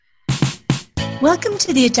Welcome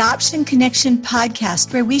to the Adoption Connection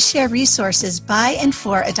podcast, where we share resources by and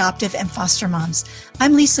for adoptive and foster moms.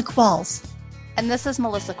 I'm Lisa Qualls. And this is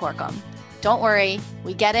Melissa Corkum. Don't worry,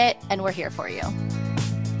 we get it, and we're here for you.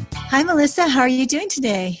 Hi, Melissa. How are you doing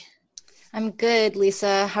today? I'm good,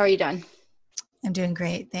 Lisa. How are you doing? I'm doing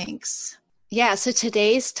great, thanks. Yeah, so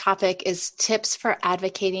today's topic is tips for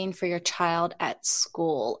advocating for your child at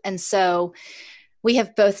school. And so we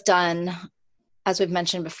have both done, as we've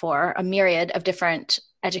mentioned before, a myriad of different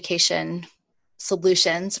education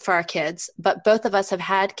solutions for our kids, but both of us have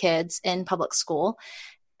had kids in public school,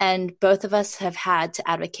 and both of us have had to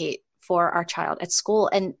advocate for our child at school,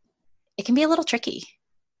 and it can be a little tricky.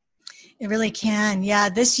 It really can. Yeah,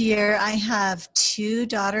 this year I have two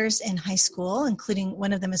daughters in high school, including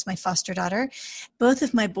one of them is my foster daughter. Both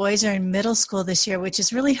of my boys are in middle school this year, which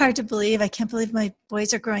is really hard to believe. I can't believe my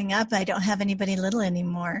boys are growing up. I don't have anybody little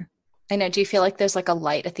anymore. I know. Do you feel like there's like a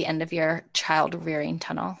light at the end of your child rearing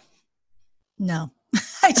tunnel? No,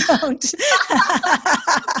 I don't.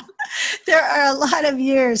 There are a lot of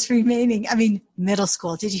years remaining. I mean, middle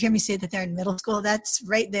school. Did you hear me say that they're in middle school? That's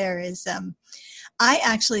right there is, I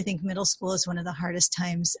actually think middle school is one of the hardest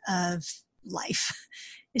times of life.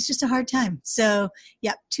 It's just a hard time. So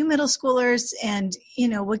yeah, two middle schoolers and,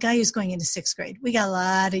 a guy who's going into sixth grade. We got a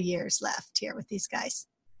lot of years left here with these guys.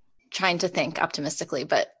 Trying to think optimistically,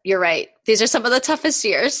 but you're right. These are some of the toughest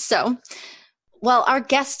years. So, well, our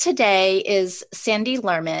guest today is Sandi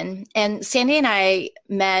Lerman, and Sandi and I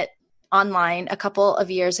met online a couple of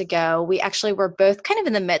years ago. We actually were both kind of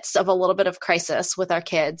in the midst of a little bit of crisis with our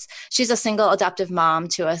kids. She's a single adoptive mom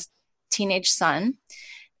to a teenage son.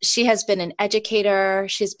 She has been an educator.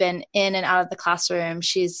 She's been in and out of the classroom.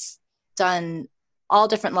 She's done all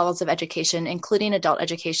different levels of education, including adult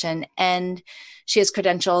education. And she has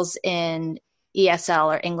credentials in ESL,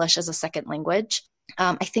 or English as a second language.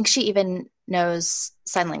 I think she even knows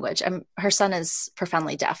sign language. Her son is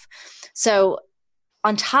profoundly deaf. So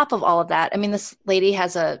on top of all of that, I mean, this lady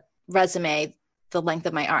has a resume the length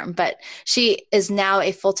of my arm, but she is now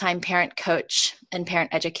a full-time parent coach and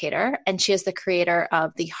parent educator. And she is the creator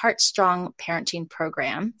of the Heartstrong Parenting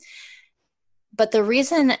Program. But the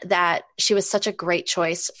reason that she was such a great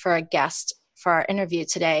choice for a guest for our interview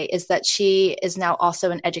today is that she is now also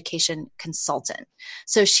an education consultant.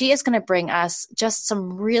 So she is going to bring us just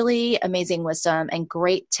some really amazing wisdom and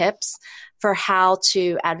great tips for how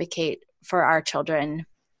to advocate for our children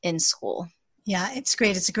in school. Yeah, it's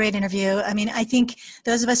great. It's a great interview. I mean, I think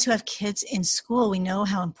those of us who have kids in school, we know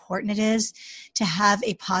how important it is to have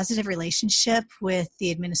a positive relationship with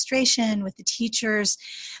the administration, with the teachers,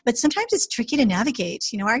 but sometimes it's tricky to navigate.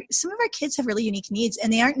 Some of our kids have really unique needs,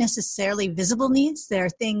 and they aren't necessarily visible needs. They're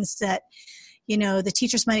things that, the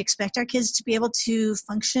teachers might expect our kids to be able to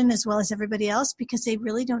function as well as everybody else because they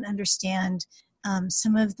really don't understand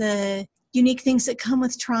some of the unique things that come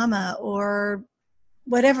with trauma or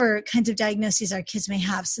whatever kinds of diagnoses our kids may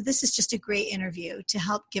have. So this is just a great interview to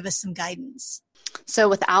help give us some guidance. So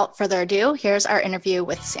without further ado, here's our interview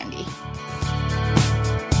with Sandi.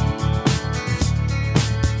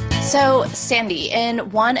 So Sandi, in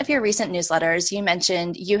one of your recent newsletters, you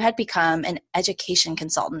mentioned you had become an education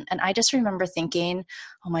consultant. And I just remember thinking,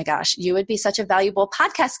 oh my gosh, you would be such a valuable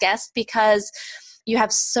podcast guest because you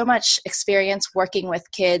have so much experience working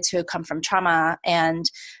with kids who come from trauma. And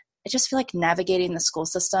I just feel like navigating the school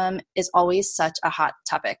system is always such a hot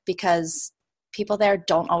topic because people there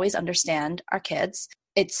don't always understand our kids.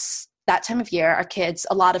 It's that time of year,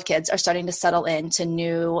 a lot of kids are starting to settle into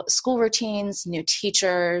new school routines, new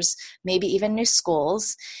teachers, maybe even new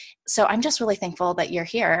schools. So I'm just really thankful that you're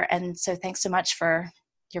here. And so thanks so much for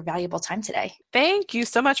your valuable time today. Thank you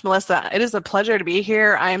so much, Melissa. It is a pleasure to be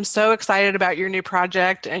here. I am so excited about your new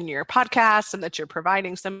project and your podcast and that you're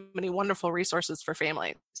providing so many wonderful resources for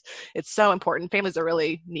families. It's so important. Families are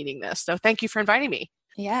really needing this. So thank you for inviting me.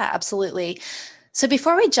 Yeah, absolutely. So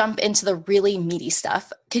before we jump into the really meaty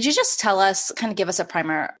stuff, could you just tell us, kind of give us a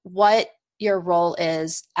primer, what your role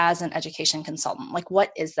is as an education consultant? Like,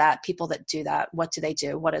 what is that? People that do that, what do they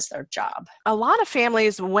do? What is their job? A lot of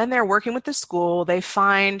families, when they're working with the school, they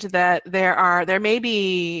find that there may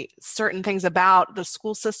be certain things about the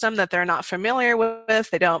school system that they're not familiar with.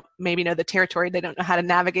 They don't maybe know the territory. They don't know how to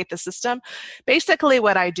navigate the system. Basically,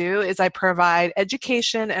 what I do is I provide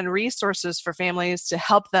education and resources for families to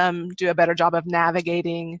help them do a better job of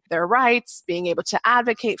navigating their rights, being able to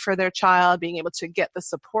advocate for their child, being able to get the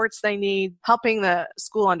supports they need, helping the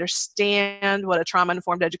school understand what a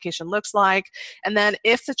trauma-informed education looks like. And then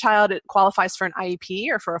if the child qualifies for an IEP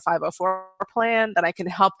or for a 504 plan, then I can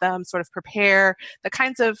help them sort of prepare the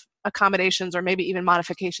kinds of accommodations or maybe even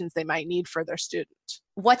modifications they might need for their student.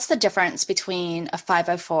 What's the difference between a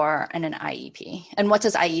 504 and an IEP? And what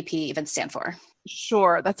does IEP even stand for?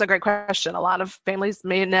 Sure, that's a great question. A lot of families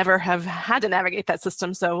may never have had to navigate that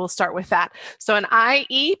system, so we'll start with that. So an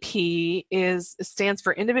IEP stands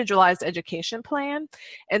for Individualized Education Plan,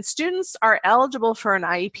 and students are eligible for an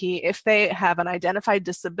IEP if they have an identified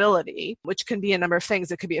disability, which can be a number of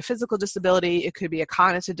things. It could be a physical disability, it could be a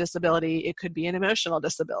cognitive disability, it could be an emotional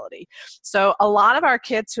disability. So a lot of our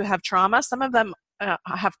kids who have trauma, some of them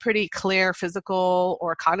have pretty clear physical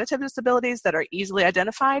or cognitive disabilities that are easily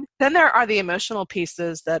identified. Then there are the emotional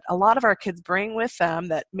pieces that a lot of our kids bring with them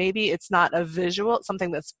that maybe it's not a visual,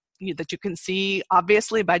 something that you can see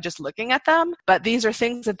obviously by just looking at them, but these are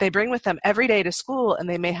things that they bring with them every day to school, and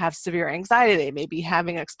they may have severe anxiety, they may be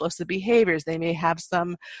having explosive behaviors, they may have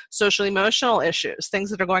some social emotional issues,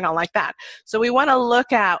 things that are going on like that. So we want to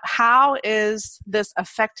look at how is this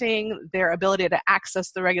affecting their ability to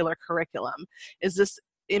access the regular curriculum. Is this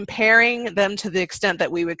impairing them to the extent that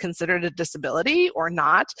we would consider it a disability or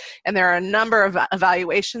not? And there are a number of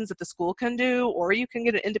evaluations that the school can do, or you can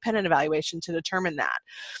get an independent evaluation to determine that.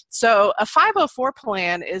 So a 504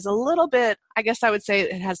 plan is a little bit, I guess I would say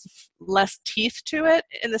it has less teeth to it,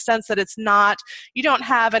 in the sense that it's not, you don't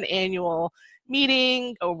have an annual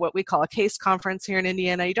meeting or what we call a case conference here in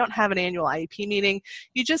Indiana. You don't have an annual IEP meeting.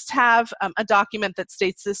 You just have a document that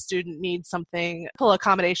states this student needs something, full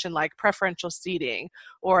accommodation like preferential seating,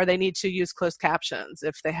 or they need to use closed captions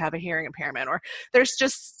if they have a hearing impairment, or there's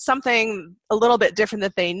just something a little bit different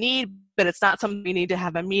that they need, but it's not something you need to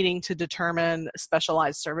have a meeting to determine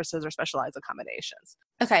specialized services or specialized accommodations.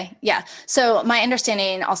 Okay, yeah. So my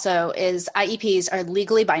understanding also is IEPs are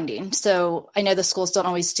legally binding. So I know the schools don't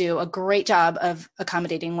always do a great job of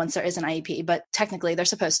accommodating once there is an IEP, but technically they're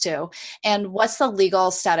supposed to. And what's the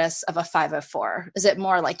legal status of a 504? Is it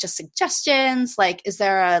more like just suggestions? Like, is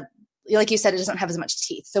there a, like you said, it doesn't have as much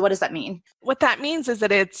teeth. So what does that mean? What that means is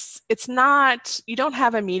that it's not, you don't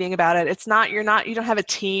have a meeting about it. It's not, you don't have a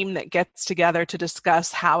team that gets together to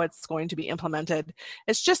discuss how it's going to be implemented.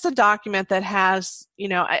 It's just a document that has,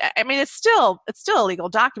 I mean, it's still a legal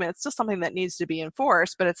document. It's still something that needs to be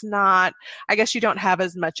enforced, but it's not, I guess you don't have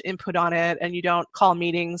as much input on it, and you don't call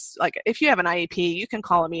meetings. Like if you have an IEP, you can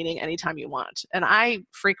call a meeting anytime you want. And I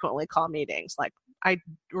frequently call meetings. Like I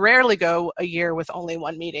rarely go a year with only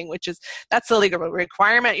one meeting, that's the legal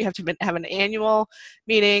requirement. You have to have an annual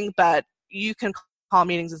meeting, but you can call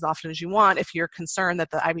meetings as often as you want if you're concerned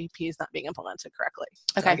that the IEP is not being implemented correctly.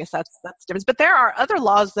 Okay. So I guess that's the difference. But there are other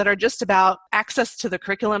laws that are just about access to the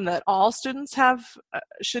curriculum that all students have,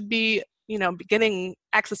 should be getting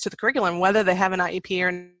access to the curriculum, whether they have an IEP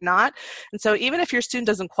or not. And so even if your student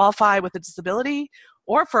doesn't qualify with a disability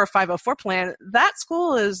or for a 504 plan, that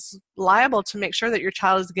school is liable to make sure that your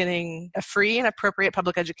child is getting a free and appropriate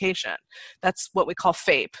public education. That's what we call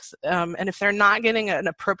FAPE. And if they're not getting an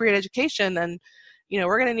appropriate education, then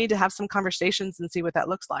we're going to need to have some conversations and see what that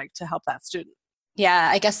looks like to help that student. Yeah,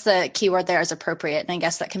 I guess the key word there is appropriate. And I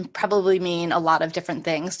guess that can probably mean a lot of different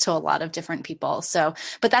things to a lot of different people. So,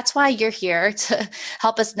 but that's why you're here, to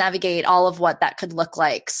help us navigate all of what that could look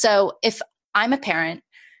like. So if I'm a parent,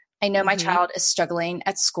 I know my child is struggling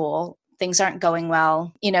at school, things aren't going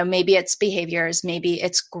well, maybe it's behaviors, maybe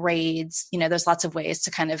it's grades, there's lots of ways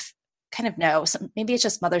to kind of know. So maybe it's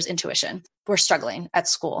just mother's intuition. We're struggling at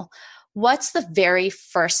school. What's the very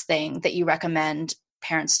first thing that you recommend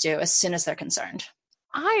parents do as soon as they're concerned?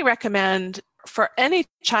 I recommend for any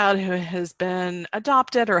child who has been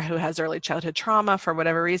adopted or who has early childhood trauma for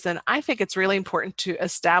whatever reason, I think it's really important to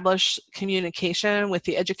establish communication with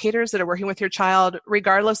the educators that are working with your child,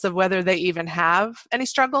 regardless of whether they even have any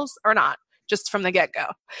struggles or not, just from the get-go.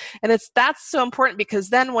 And that's so important, because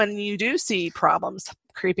then when you do see problems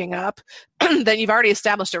creeping up, then you've already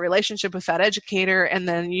established a relationship with that educator, and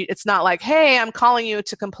then it's not like, hey, I'm calling you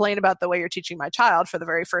to complain about the way you're teaching my child for the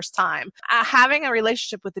very first time. Having a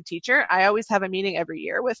relationship with the teacher, I always have a meeting every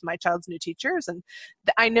year with my child's new teachers, and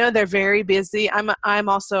I know they're very busy. I'm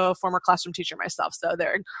also a former classroom teacher myself, so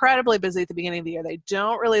they're incredibly busy at the beginning of the year. They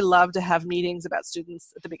don't really love to have meetings about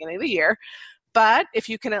students at the beginning of the year. But if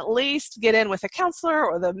you can at least get in with a counselor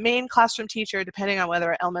or the main classroom teacher, depending on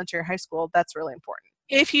whether elementary or high school, that's really important.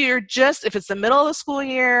 If it's the middle of the school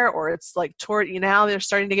year, or it's like now they're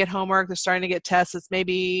starting to get homework, they're starting to get tests, it's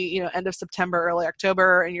maybe, end of September, early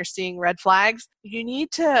October, and you're seeing red flags, you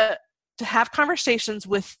need to have conversations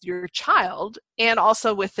with your child and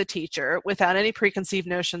also with the teacher without any preconceived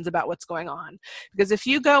notions about what's going on. Because if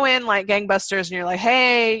you go in like gangbusters and you're like,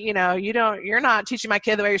 hey, you're not teaching my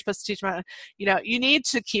kid the way you're supposed to teach my, you need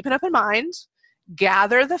to keep an open mind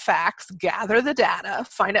gather the facts, gather the data,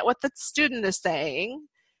 find out what the student is saying,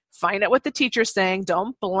 find out what the teacher's saying.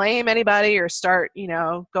 Don't blame anybody or start,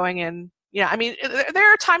 going in. Yeah, I mean,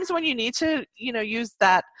 there are times when you need to, use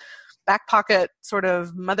that back pocket sort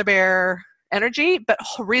of mother bear energy, but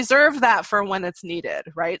reserve that for when it's needed,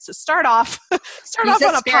 right? So start off use on it a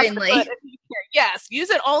positive sparingly. foot if you can. Yes, use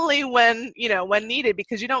it only when needed,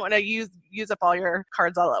 because you don't want to use up all your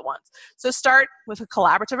cards all at once. So start with a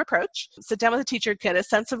collaborative approach. Sit down with a teacher, get a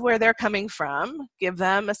sense of where they're coming from, give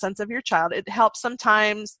them a sense of your child. It helps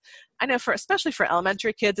sometimes. I know especially for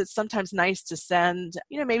elementary kids, it's sometimes nice to send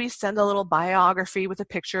a little biography with a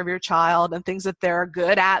picture of your child and things that they're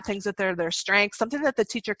good at, things that they're their strengths, something that the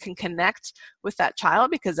teacher can connect with that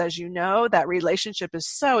child, because as you know, that relationship is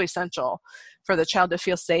so essential for the child to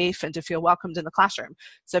feel safe and to feel welcomed in the classroom.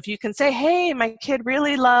 So if you can say, hey, my kid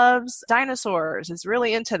really loves dinosaurs, is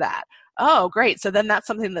really into that. Oh, great. So then that's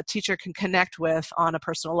something the teacher can connect with on a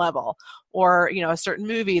personal level, or, a certain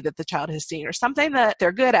movie that the child has seen, or something that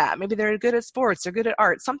they're good at. Maybe they're good at sports, they're good at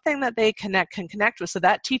art, something that they can connect with. So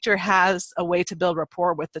that teacher has a way to build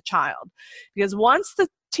rapport with the child. Because once the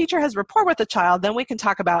teacher has rapport with the child, then we can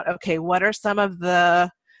talk about, okay, what are some of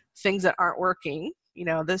the things that aren't working?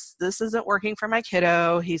 This isn't working for my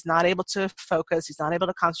kiddo. He's not able to focus. He's not able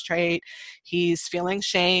to concentrate. He's feeling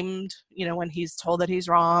shamed, when he's told that he's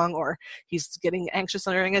wrong, or he's getting anxious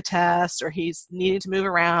during a test, or he's needing to move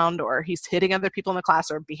around, or he's hitting other people in the class,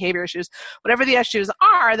 or behavior issues. Whatever the issues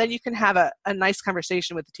are, then you can have a nice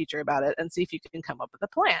conversation with the teacher about it and see if you can come up with a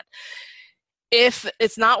plan. If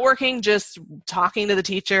it's not working, just talking to the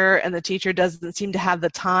teacher, and the teacher doesn't seem to have the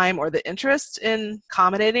time or the interest in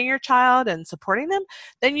accommodating your child and supporting them,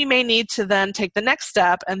 then you may need to then take the next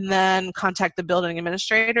step and then contact the building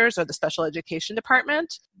administrators or the special education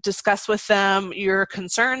department, discuss with them your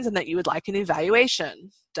concerns and that you would like an evaluation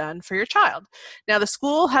done for your child. Now, the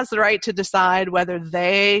school has the right to decide whether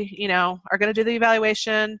they, are going to do the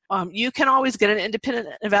evaluation. You can always get an independent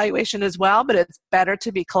evaluation as well, but it's better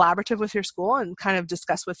to be collaborative with your school and kind of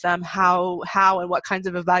discuss with them how and what kinds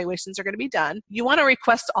of evaluations are going to be done. You want to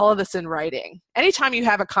request all of this in writing. Anytime you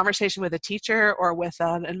have a conversation with a teacher or with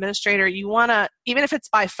an administrator, you want to, even if it's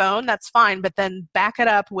by phone, that's fine, but then back it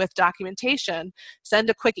up with documentation. Send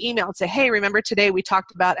a quick email and say, hey, remember today we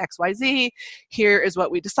talked about XYZ. Here is what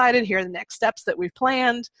we decided. Here are the next steps that we've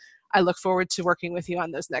planned. I look forward to working with you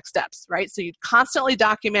on those next steps, right? So you're constantly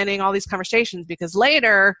documenting all these conversations, because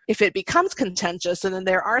later, if it becomes contentious and then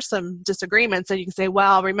there are some disagreements, then you can say,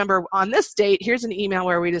 well, remember on this date, here's an email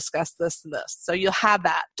where we discussed this and this. So you'll have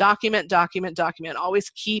that. Document. Always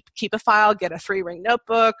keep a file, get a 3-ring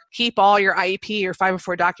notebook, keep all your IEP or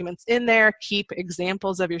 504 documents in there, keep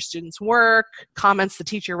examples of your students' work, comments the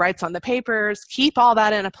teacher writes on the papers, keep all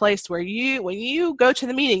that in a place where when you go to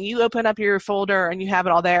the meeting, you open up your folder and you have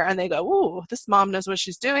it all there, and they go, ooh, this mom knows what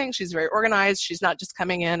she's doing. She's very organized. She's not just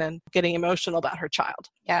coming in and getting emotional about her child.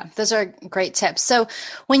 Yeah, those are great tips. So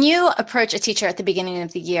when you approach a teacher at the beginning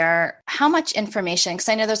of the year, how much information, because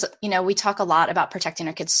I know there's, we talk a lot about protecting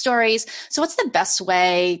our kids' stories. So what's the best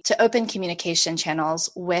way to open communication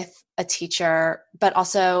channels with a teacher, but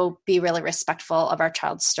also be really respectful of our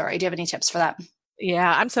child's story? Do you have any tips for that?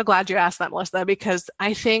 Yeah, I'm so glad you asked that, Melissa, because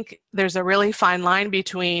I think there's a really fine line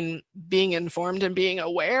between being informed and being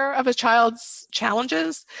aware of a child's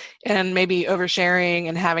challenges, and maybe oversharing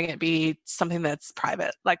and having it be something that's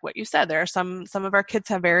private. Like what you said, there are some of our kids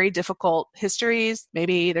have very difficult histories.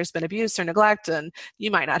 Maybe there's been abuse or neglect, and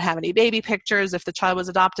you might not have any baby pictures if the child was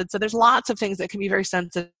adopted. So there's lots of things that can be very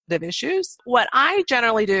sensitive issues. What I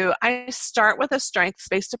generally do, I start with a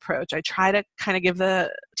strengths-based approach. I try to kind of give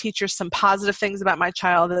the teachers some positive things about my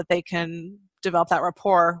child that they can develop that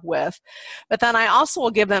rapport with. But then I also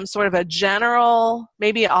will give them sort of a general,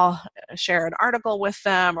 maybe I'll share an article with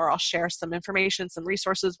them, or I'll share some information, some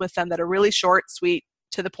resources with them that are really short, sweet,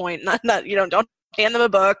 to the point. Not don't hand them a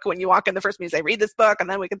book when you walk in the first meeting, say, read this book and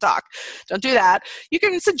then we can talk. Don't do that. You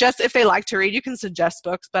can suggest, if they like to read, you can suggest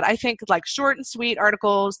books, but I think like short and sweet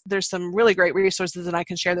articles, there's some really great resources, and I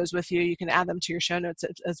can share those with you. You can add them to your show notes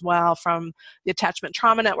as well. From the Attachment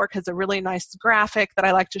Trauma Network has a really nice graphic that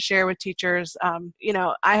I like to share with teachers.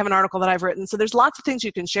 I have an article that I've written. So there's lots of things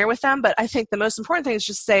you can share with them, but I think the most important thing is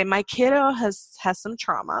just say, my kiddo has some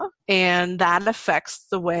trauma, and that affects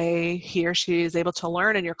the way he or she is able to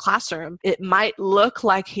learn in your classroom. It might look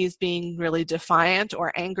like he's being really defiant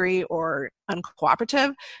or angry or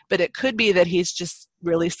uncooperative, but it could be that he's just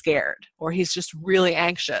really scared or he's just really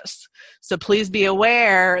anxious. So please be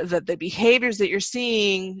aware that the behaviors that you're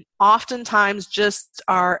seeing oftentimes just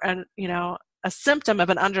are, a symptom of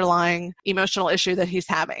an underlying emotional issue that he's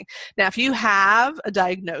having. Now, if you have a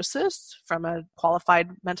diagnosis from a qualified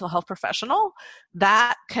mental health professional,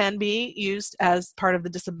 that can be used as part of the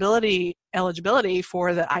disability eligibility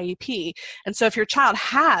for the IEP. And so if your child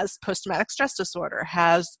has post-traumatic stress disorder,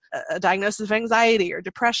 has a diagnosis of anxiety or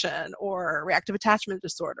depression or reactive attachment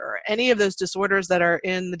disorder, or any of those disorders that are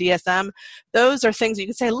in the DSM, those are things you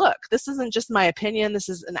can say, look, this isn't just my opinion, this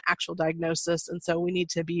is an actual diagnosis, and so we need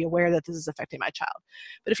to be aware that this is affecting my child.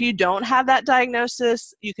 But if you don't have that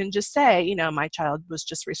diagnosis, you can just say, my child was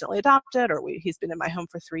just recently adopted, or he's been in my home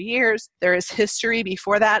for 3 years. There is history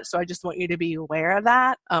before that, so I just want you to be aware of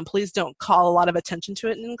that. Please don't call a lot of attention to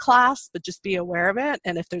it in class, but just be aware of it.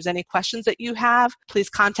 And if there's any questions that you have, please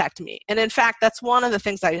contact me. And in fact, that's one of the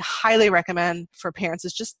things I highly recommend for parents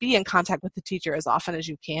is just be in contact with the teacher as often as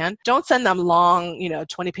you can. Don't send them long,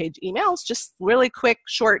 20-page emails, just really quick,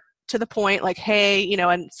 short, to the point, like, hey,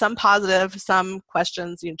 and some positive, some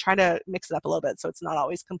questions, try to mix it up a little bit so it's not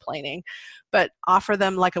always complaining, but offer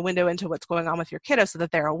them like a window into what's going on with your kiddo so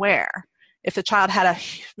that they're aware. If the child had a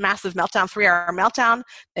massive meltdown, 3-hour meltdown,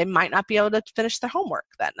 they might not be able to finish their homework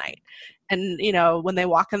that night. And, when they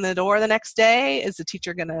walk in the door the next day, is the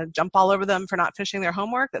teacher going to jump all over them for not finishing their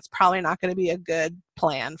homework? That's probably not going to be a good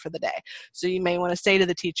plan for the day. So you may want to say to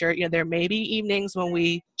the teacher, there may be evenings when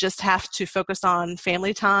we just have to focus on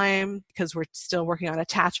family time because we're still working on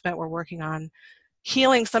attachment. We're working on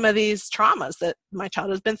healing some of these traumas that my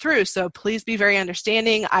child has been through. So please be very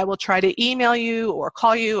understanding. I will try to email you or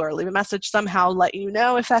call you or leave a message somehow, let you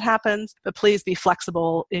know if that happens, but please be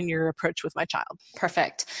flexible in your approach with my child.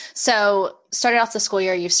 Perfect. So started off the school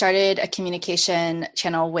year, you've started a communication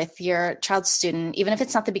channel with your child's student. Even if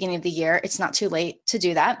it's not the beginning of the year, it's not too late to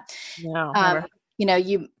do that. No,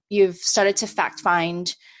 you've started to fact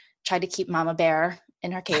find, try to keep Mama Bear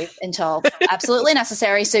in her cave until absolutely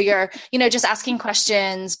necessary. So you're, just asking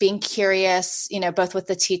questions, being curious, both with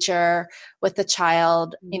the teacher, with the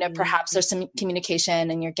child, perhaps there's some communication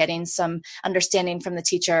and you're getting some understanding from the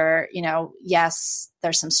teacher, yes,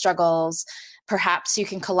 there's some struggles. Perhaps you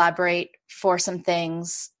can collaborate for some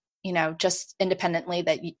things, just independently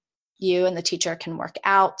that you and the teacher can work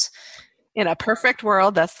out. In a perfect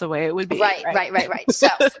world, that's the way it would be. Right. So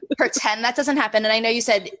pretend that doesn't happen. And I know you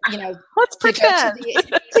said, let's pretend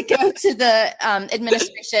to go to the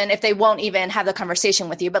administration if they won't even have the conversation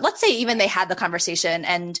with you. But let's say even they had the conversation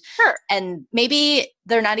and sure. And maybe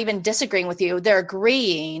they're not even disagreeing with you. They're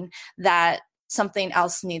agreeing that something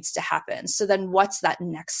else needs to happen. So then what's that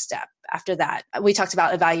next step after that? We talked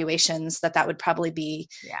about evaluations, that would probably be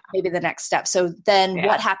maybe the next step. So then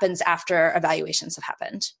what happens after evaluations have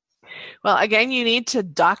happened? Well, again, you need to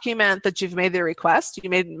document that you've made the request. You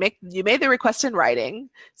made the request in writing.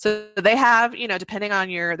 So they have, depending on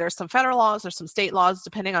there's some federal laws, there's some state laws,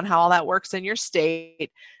 depending on how all that works in your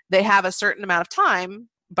state, they have a certain amount of time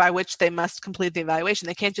by which they must complete the evaluation.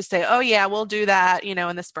 They can't just say, oh yeah, we'll do that,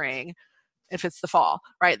 in the spring if it's the fall,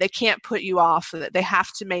 right? They can't put you off. They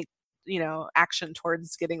have to make action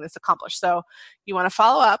towards getting this accomplished. So you want to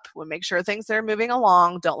follow up, we'll make sure things are moving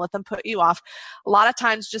along. Don't let them put you off. A lot of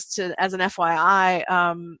times, as an FYI,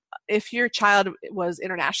 if your child was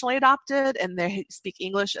internationally adopted and they speak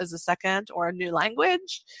English as a second or a new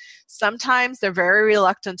language, sometimes they're very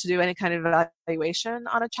reluctant to do any kind of evaluation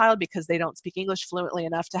on a child because they don't speak English fluently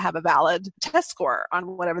enough to have a valid test score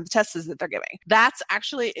on whatever the test is that they're giving. That's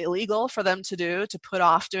actually illegal for them to do, to put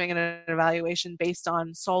off doing an evaluation based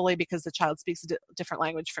on solely because the child speaks a different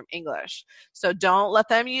language from English. So don't let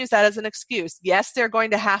them use that as an excuse. Yes, they're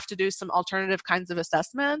going to have to do some alternative kinds of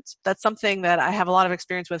assessment. That's something that I have a lot of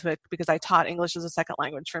experience with because I taught English as a second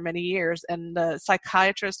language for many years, and the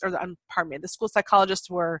the school psychologists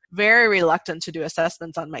were very reluctant to do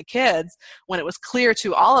assessments on my kids when it was clear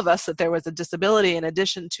to all of us that there was a disability in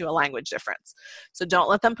addition to a language difference. So don't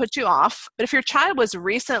let them put you off. But if your child was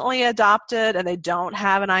recently adopted and they don't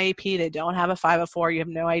have an IEP, they don't have a 504, you have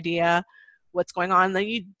no idea what's going on, then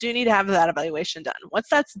you do need to have that evaluation done. Once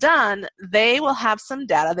that's done, they will have some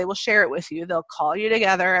data. They will share it with you. They'll call you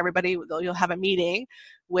together. You'll have a meeting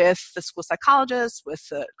with the school psychologist, with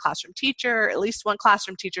the classroom teacher. At least one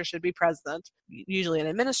classroom teacher should be present, usually an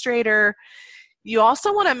administrator. You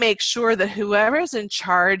also want to make sure that whoever is in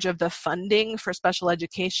charge of the funding for special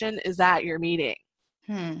education is at your meeting.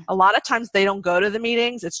 A lot of times they don't go to the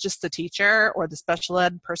meetings. It's just the teacher or the special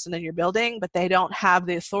ed person in your building, but they don't have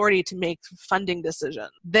the authority to make funding decisions.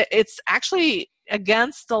 It's actually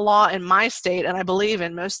against the law in my state, and I believe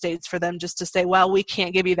in most states, for them just to say, well, we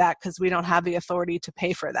can't give you that because we don't have the authority to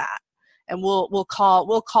pay for that. And we'll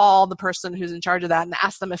call the person who's in charge of that and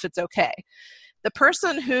ask them if it's okay. the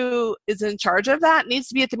person who is in charge of that needs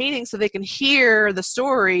to be at the meeting so they can hear the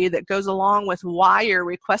story that goes along with why you're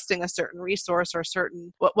requesting a certain resource or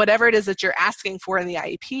certain whatever it is that you're asking for in the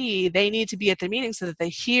IEP. They need to be at the meeting so that they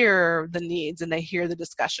hear the needs and they hear the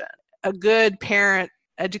discussion. A good parent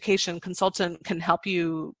education consultant can help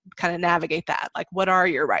you kind of navigate that. Like, what are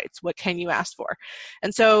your rights? What can you ask for?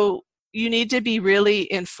 And so you need to be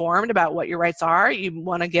really informed about what your rights are. You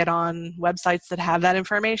want to get on websites that have that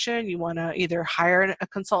information. You want to either hire a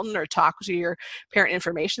consultant or talk to your parent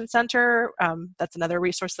information center. That's another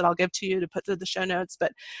resource that I'll give to you to put through the show notes.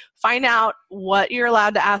 But find out what you're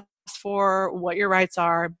allowed to ask for, what your rights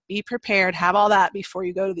are, be prepared, have all that before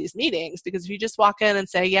you go to these meetings. Because if you just walk in and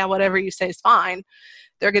say, yeah, whatever you say is fine,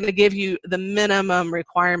 they're going to give you the minimum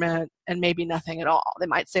requirement and maybe nothing at all. They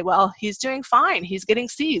might say, well, he's doing fine. He's getting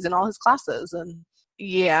C's in all his classes. And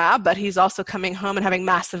yeah, but he's also coming home and having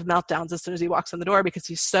massive meltdowns as soon as he walks in the door because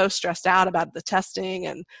he's so stressed out about the testing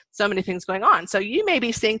and so many things going on. So you may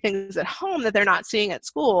be seeing things at home that they're not seeing at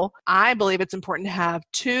school. I believe it's important to have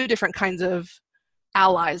two different kinds of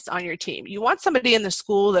allies on your team. You want somebody in the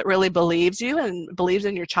school that really believes you and believes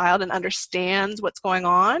in your child and understands what's going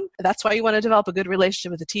on. That's why you want to develop a good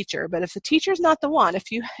relationship with the teacher. But if the teacher's not the one, if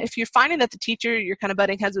you're finding that the teacher, you're kind of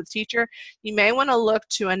butting heads with the teacher, you may want to look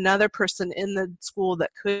to another person in the school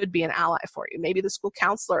that could be an ally for you. Maybe the school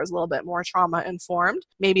counselor is a little bit more trauma informed.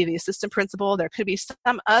 Maybe the assistant principal. There could be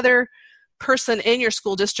some other person in your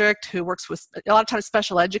school district who works with, a lot of times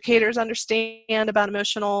special educators understand about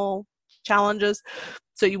emotional challenges.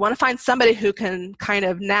 So you want to find somebody who can kind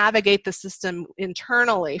of navigate the system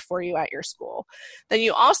internally for you at your school. Then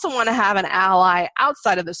you also want to have an ally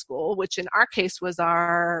outside of the school, which in our case was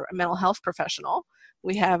our mental health professional.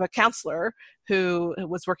 We have a counselor who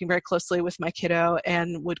was working very closely with my kiddo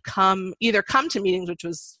and would either come to meetings, which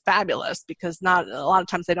was fabulous because not a lot of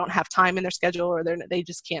times they don't have time in their schedule or they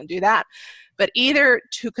just can't do that. But either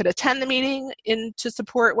who could attend the meeting to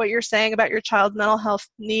support what you're saying about your child's mental health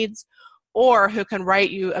needs, or who can write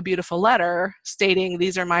you a beautiful letter stating,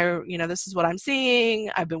 these are my, this is what I'm seeing.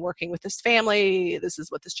 I've been working with this family. This is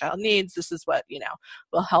what this child needs. This is what,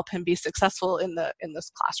 will help him be successful in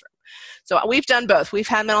this classroom. So we've done both. We've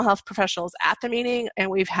had mental health professionals at the meeting and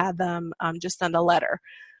we've had them just send a letter.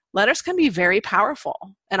 Letters can be very powerful.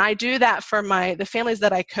 And I do that for the families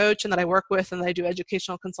that I coach and that I work with and that I do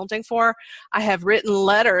educational consulting for. I have written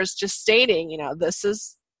letters just stating, this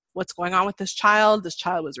is what's going on with this child. This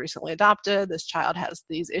child was recently adopted. This child has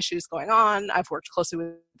these issues going on. I've worked closely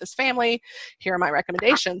with this family. Here are my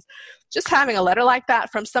recommendations. Just having a letter like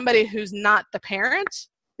that from somebody who's not the parent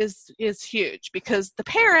is huge, because the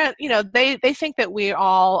parent, they think that we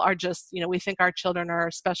all are just, we think our children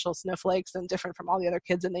are special snowflakes and different from all the other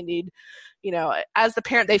kids, and they need, as the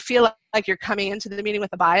parent, they feel like you're coming into the meeting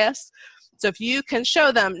with a bias. So if you can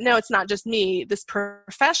show them, no, it's not just me, this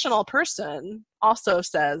professional person also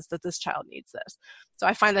says that this child needs this. So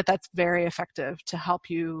I find that that's very effective to help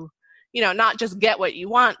you, not just get what you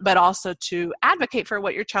want, but also to advocate for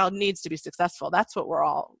what your child needs to be successful. That's what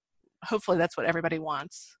hopefully that's what everybody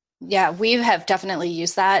wants. Yeah, we have definitely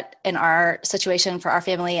used that in our situation for our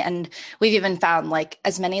family. And we've even found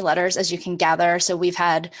as many letters as you can gather. So we've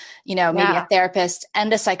had, maybe a therapist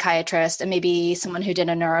and a psychiatrist and maybe someone who did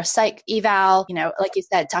a neuropsych eval, like you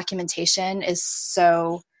said, documentation is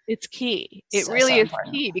it's key. It really is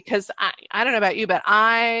key, because I don't know about you, but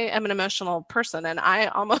I am an emotional person, and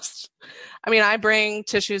I bring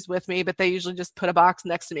tissues with me, but they usually just put a box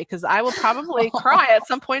next to me because I will probably cry at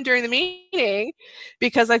some point during the meeting,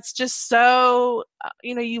 because it's just so,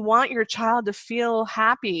 you want your child to feel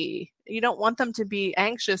happy. You don't want them to be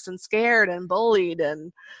anxious and scared and bullied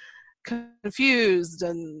and confused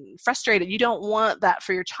and frustrated. You don't want that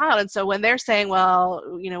for your child. And so when they're saying, well,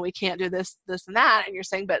 we can't do this and that, and you're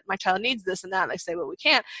saying, but my child needs this and that, and they say, well, we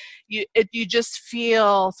can't,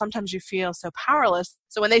 sometimes you feel so powerless.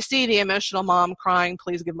 So when they see the emotional mom crying,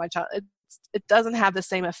 please give my child, it doesn't have the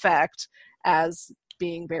same effect as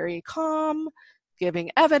being very calm,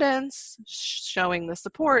 giving evidence, showing the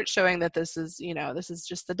support, showing that this is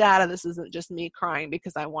just the data. This isn't just me crying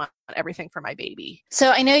because I want everything for my baby.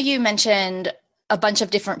 So I know you mentioned a bunch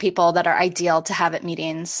of different people that are ideal to have at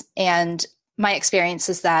meetings. And my experience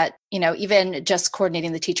is that, even just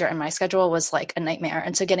coordinating the teacher in my schedule was like a nightmare.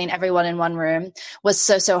 And so getting everyone in one room was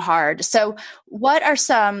so hard. So what are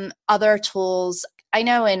some other tools? I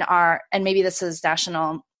know and maybe this is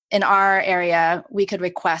national, in our area, we could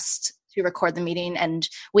request to record the meeting, and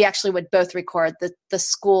we actually would both record. The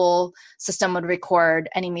school system would record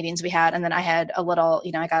any meetings we had, and then I had a little,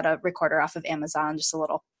 I got a recorder off of Amazon, just a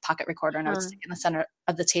little pocket recorder, and I would stick in the center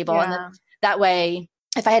of the table, and then that way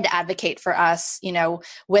if I had to advocate for us,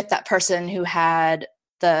 with that person who had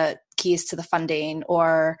the keys to the funding,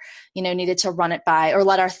 or, needed to run it by, or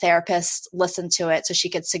let our therapist listen to it so she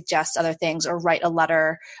could suggest other things or write a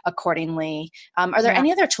letter accordingly. Are there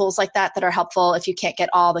any other tools like that are helpful if you can't get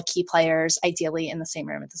all the key players ideally in the same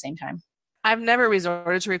room at the same time? I've never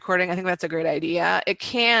resorted to recording. I think that's a great idea. It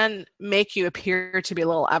can make you appear to be a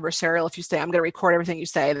little adversarial if you say, I'm going to record everything you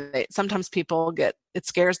say. Sometimes people it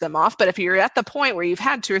scares them off. But if you're at the point where you've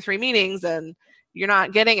had 2 or 3 meetings and you're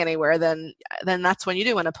not getting anywhere, then that's when you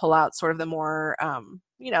do want to pull out sort of the more,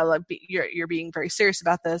 like you're being very serious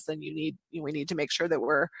about this, and we need to make sure that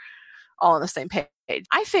we're all on the same page.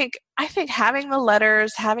 I think having the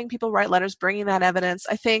letters, having people write letters, bringing that evidence,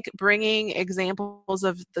 I think bringing examples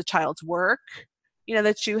of the child's work,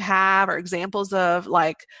 that you have, or examples of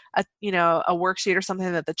like a worksheet or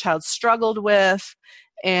something that the child struggled with,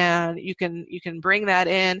 and you can bring that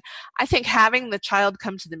in. I think having the child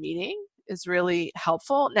come to the meeting is really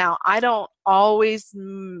helpful. Now, I don't always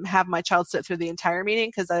have my child sit through the entire meeting,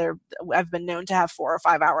 because I've been known to have 4 or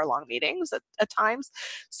 5 hour long meetings at times.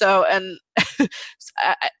 So, and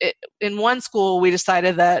in one school, we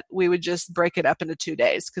decided that we would just break it up into 2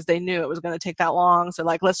 days, because they knew it was going to take that long. So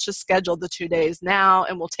like, let's just schedule the 2 days now,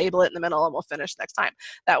 and we'll table it in the middle, and we'll finish next time.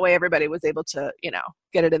 That way everybody was able to,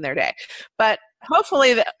 get it in their day. But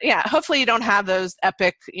hopefully you don't have those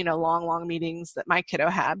epic, long meetings that my kiddo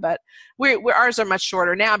had. But ours are much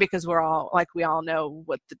shorter now, because we all know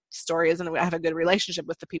what the story is, and we have a good relationship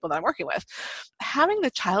with the people that I'm working with. Having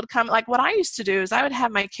the child come, like what I used to do is I would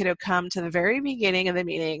have my kiddo come to the very beginning of the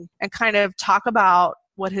meeting and kind of talk about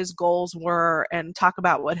what his goals were, and talk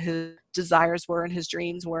about what his desires were and his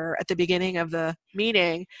dreams were at the beginning of the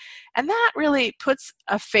meeting. And that really puts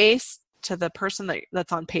a face to the person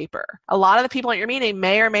that's on paper. A lot of the people at your meeting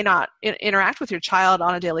may or may not interact with your child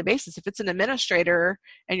on a daily basis. If it's an administrator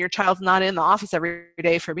and your child's not in the office every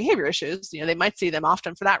day for behavior issues, they might see them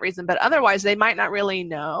often for that reason, but otherwise they might not really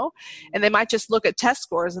know. And they might just look at test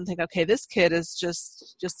scores and think, okay, this kid is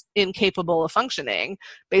just incapable of functioning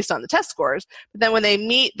based on the test scores. But then when they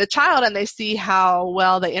meet the child and they see how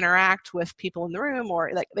well they interact with people in the room,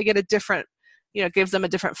 or like they get a different, it gives them a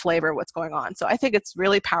different flavor of what's going on. So I think it's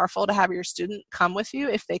really powerful to have your student come with you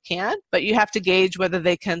if they can, but you have to gauge whether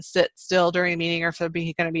they can sit still during a meeting, or if they're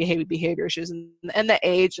going to be behavior issues, and the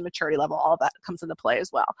age and maturity level, all of that comes into play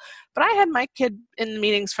as well. But I had my kid in the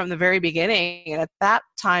meetings from the very beginning, and at that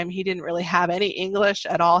time he didn't really have any English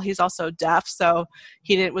at all. He's also deaf, so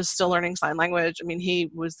was still learning sign language. I mean, he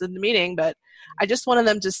was in the meeting, but I just wanted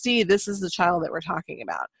them to see this is the child that we're talking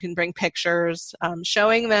about. You can bring pictures,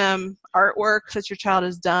 showing them artwork that your child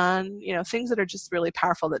has done, things that are just really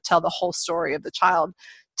powerful, that tell the whole story of the child,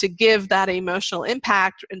 to give that emotional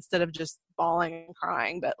impact instead of just bawling and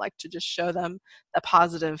crying, but like to just show them the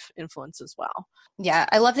positive influence as well. Yeah,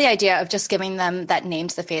 I love the idea of just giving them that name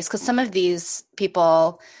to the face, because some of these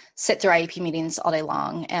people sit through IEP meetings all day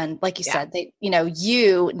long. And like you said, they, you know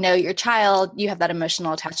your child, you have that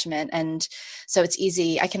emotional attachment. And so it's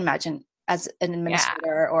easy. I can imagine as an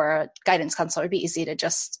administrator or a guidance counselor, it'd be easy to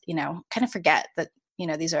just, kind of forget that,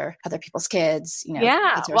 these are other people's kids,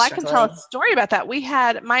 Yeah. Well, I can tell a story about that.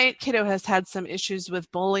 My kiddo has had some issues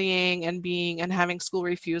with bullying and having school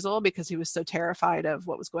refusal, because he was so terrified of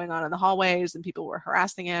what was going on in the hallways and people were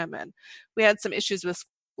harassing him. And we had some issues with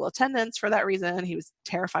school attendance for that reason. He was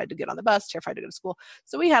terrified to get on the bus, terrified to go to school.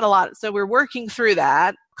 So we had a lot. So we're working through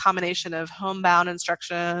that combination of homebound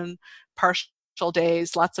instruction, partial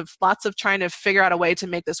days, lots of trying to figure out a way to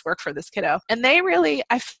make this work for this kiddo. And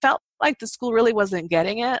I felt like the school really wasn't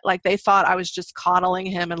getting it. Like they thought I was just coddling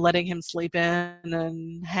him and letting him sleep in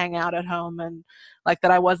and hang out at home, and like that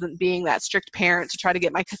I wasn't being that strict parent to try to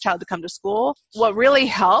get my child to come to school. What really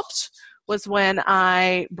helped was when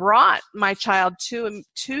I brought my child to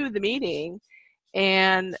the meeting,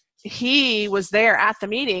 and he was there at the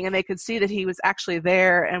meeting, and they could see that he was actually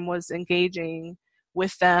there and was engaging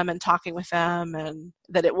with them and talking with them, and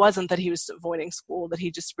that it wasn't that he was avoiding school, that he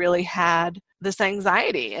just really had this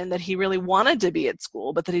anxiety and that he really wanted to be at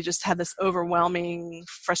school, but that he just had this overwhelming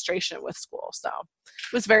frustration with school. So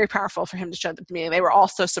it was very powerful for him to show that to me. And they were all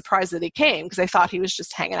so surprised that he came, because they thought he was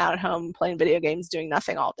just hanging out at home playing video games, doing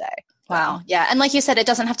nothing all day. Wow. Yeah. And like you said, it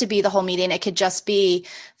doesn't have to be the whole meeting. It could just be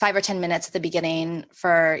 5 or 10 minutes at the beginning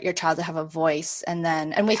for your child to have a voice.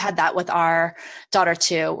 And we've had that with our daughter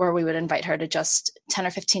too, where we would invite her to just 10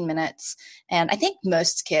 or 15 minutes. And I think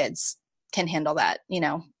most kids can handle that,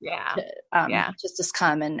 just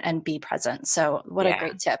come and be present. So what a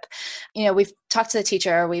great tip. We've talked to the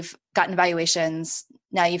teacher, we've gotten evaluations.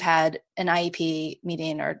 Now you've had an IEP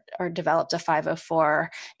meeting or developed a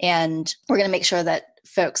 504, and we're going to make sure that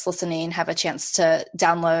folks listening have a chance to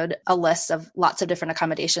download a list of lots of different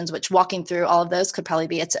accommodations, which walking through all of those could probably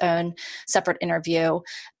be its own separate interview.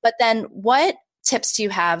 But then what tips do you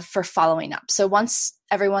have for following up? So once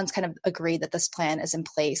everyone's kind of agreed that this plan is in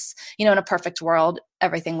place, in a perfect world,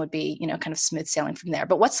 everything would be, kind of smooth sailing from there.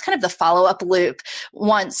 But what's kind of the follow-up loop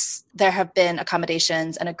once there have been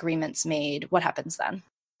accommodations and agreements made? What happens then?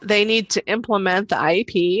 They need to implement the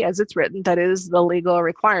IEP as it's written. That is the legal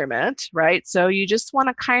requirement, right? So you just want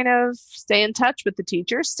to kind of stay in touch with the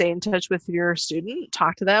teacher, stay in touch with your student,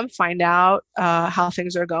 talk to them, find out how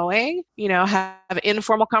things are going, have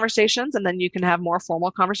informal conversations, and then you can have more formal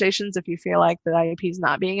conversations if you feel like the IEP is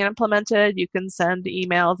not being implemented. You can send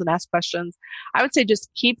emails and ask questions. I would say just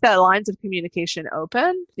keep the lines of communication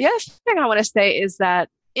open. The other thing I want to say is that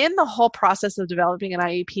in the whole process of developing an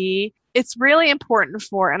IEP, it's really important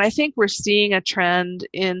and I think we're seeing a trend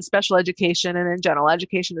in special education and in general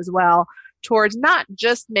education as well, towards not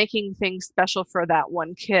just making things special for that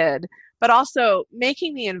one kid, but also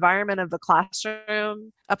making the environment of the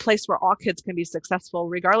classroom a place where all kids can be successful,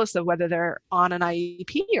 regardless of whether they're on an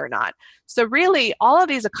IEP or not. So really, all of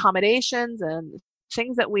these accommodations and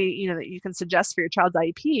things that that you can suggest for your child's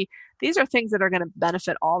IEP, these are things that are going to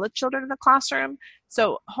benefit all the children in the classroom.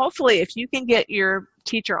 So hopefully, if you can get your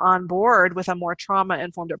teacher on board with a more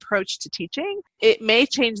trauma-informed approach to teaching, it may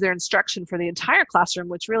change their instruction for the entire classroom,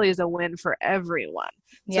 which really is a win for everyone.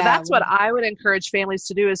 So that's what I would encourage families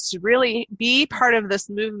to do, is to really be part of this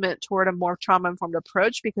movement toward a more trauma-informed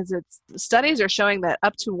approach, because studies are showing that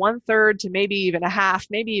up to 1/3 to maybe even a half,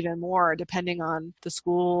 maybe even more, depending on the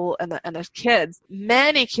school and the kids.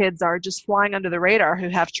 Many kids are just flying under the radar who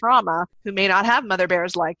have trauma, who may not have mother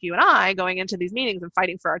bears like you and I going into these meetings and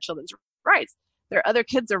fighting for our children's rights. There are other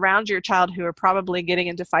kids around your child who are probably getting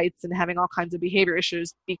into fights and having all kinds of behavior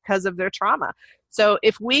issues because of their trauma. So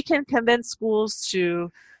if we can convince schools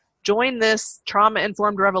to join this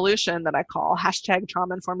trauma-informed revolution that I call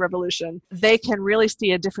 #trauma-informed revolution, they can really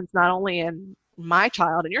see a difference not only in my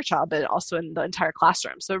child and your child, but also in the entire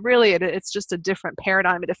classroom. So really, it's just a different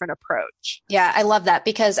paradigm, a different approach. Yeah, I love that,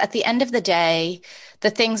 because at the end of the day, the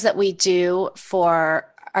things that we do for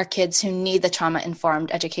our kids who need the trauma-informed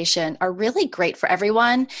education are really great for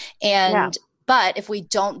everyone. But if we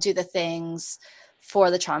don't do the things for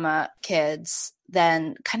the trauma kids,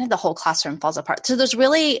 then kind of the whole classroom falls apart. So it's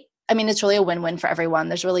really a win-win for everyone.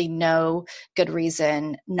 There's really no good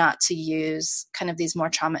reason not to use kind of these more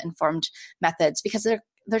trauma-informed methods, because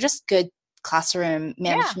they're just good classroom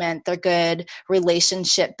management. They're good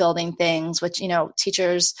relationship building things, which,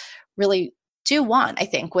 teachers really do want, I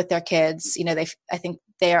think, with their kids. I think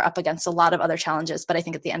they are up against a lot of other challenges, but I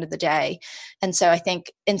think at the end of the day. And so I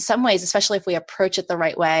think in some ways, especially if we approach it the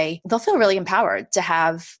right way, they'll feel really empowered to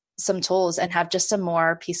have some tools and have just a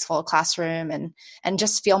more peaceful classroom and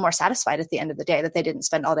just feel more satisfied at the end of the day, that they didn't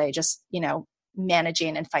spend all day just,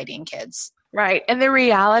 managing and fighting kids. Right. And the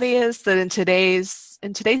reality is that in today's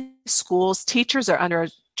schools, teachers are under a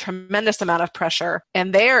tremendous amount of pressure,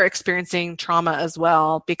 and they are experiencing trauma as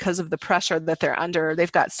well because of the pressure that they're under.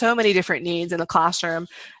 They've got so many different needs in the classroom.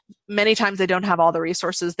 Many times they don't have all the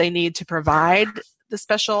resources they need to provide the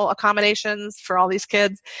special accommodations for all these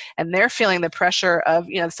kids, and they're feeling the pressure of,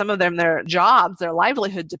 some of them, their jobs, their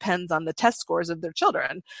livelihood depends on the test scores of their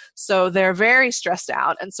children. So they're very stressed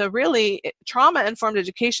out. And so really, trauma-informed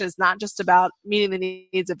education is not just about meeting the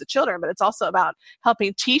needs of the children, but it's also about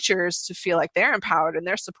helping teachers to feel like they're empowered and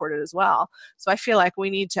they're supported as well. So I feel like we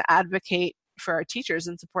need to advocate for our teachers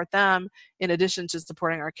and support them in addition to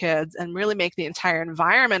supporting our kids, and really make the entire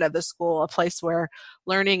environment of the school a place where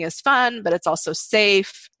learning is fun, but it's also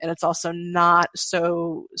safe and it's also not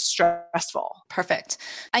so stressful. Perfect.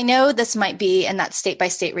 I know this might be in that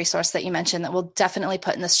state-by-state resource that you mentioned that we'll definitely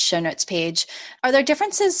put in the show notes page. Are there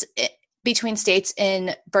differences between states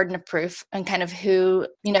in burden of proof and kind of who,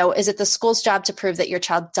 is it the school's job to prove that your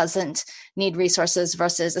child doesn't need resources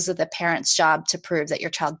versus is it the parent's job to prove that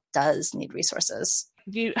your child does need resources?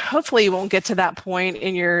 Hopefully you won't get to that point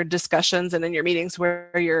in your discussions and in your meetings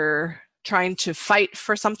where you're trying to fight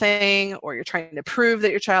for something or you're trying to prove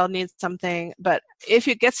that your child needs something. But if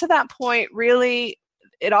it gets to that point, really,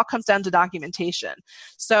 it all comes down to documentation.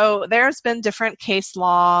 So there's been different case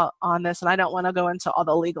law on this, and I don't want to go into all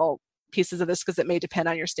the legal pieces of this because it may depend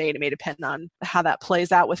on your state. It may depend on how that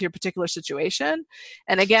plays out with your particular situation.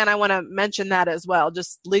 And again, I want to mention that as well,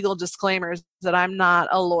 just legal disclaimers that I'm not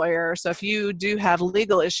a lawyer. So if you do have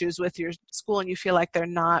legal issues with your school and you feel like they're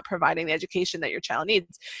not providing the education that your child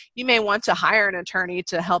needs, you may want to hire an attorney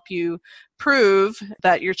to help you prove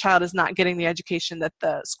that your child is not getting the education that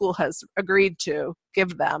the school has agreed to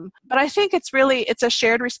give them. But I think it's a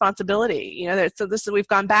shared responsibility. We've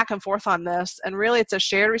gone back and forth on this, and really it's a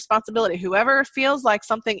shared responsibility. Whoever feels like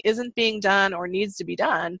something isn't being done or needs to be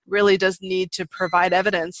done really does need to provide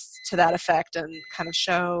evidence to that effect and kind of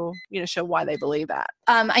show why they believe that.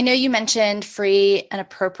 I know you mentioned free and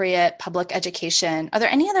appropriate public education. Are there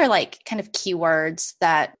any other kind of keywords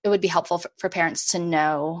that it would be helpful for parents to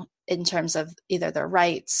know in terms of either their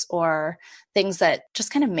rights or things that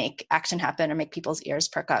just kind of make action happen or make people's ears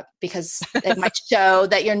perk up, because it might show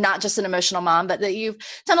that you're not just an emotional mom, but that you've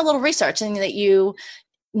done a little research and that you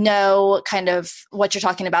know kind of what you're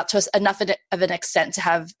talking about to enough of an extent to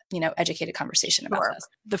have, educated conversation about this.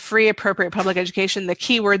 The free, appropriate public education, the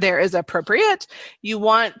key word there is appropriate. You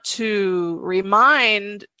want to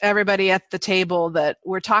remind everybody at the table that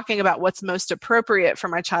we're talking about what's most appropriate for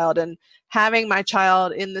my child, and having my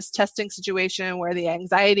child in this testing situation where the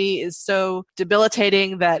anxiety is so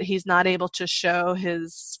debilitating that he's not able to show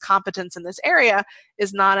his competence in this area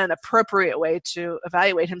is not an appropriate way to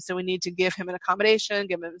evaluate him. So we need to give him an accommodation,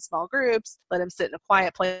 give him in small groups, let him sit in a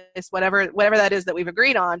quiet place, whatever that is that we've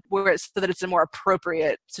agreed on, so that it's a more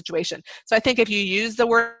appropriate situation. So I think if you use the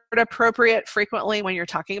word appropriate frequently when you're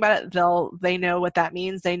talking about it, they know what that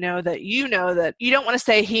means. They know that you don't want to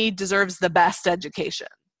say he deserves the best education.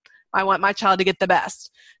 I want my child to get the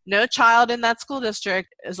best. No child in that school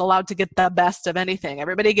district is allowed to get the best of anything.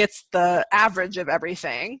 Everybody gets the average of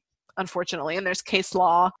everything, unfortunately, and there's case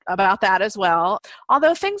law about that as well.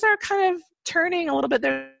 Although things are kind of turning a little bit.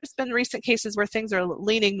 There's been recent cases where things are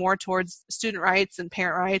leaning more towards student rights and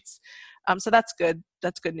parent rights. So that's good.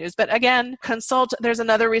 That's good news. But again, there's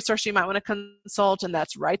another resource you might want to consult, and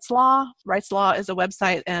that's Rights Law. Rights Law is a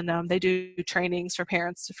website, and they do trainings for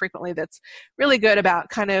parents frequently that's really good about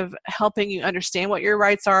kind of helping you understand what your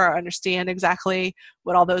rights are, understand exactly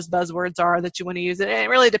what all those buzzwords are that you want to use. And it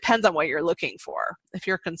really depends on what you're looking for. If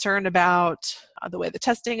you're concerned about the way the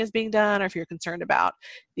testing is being done, or if you're concerned about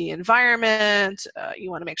the environment, you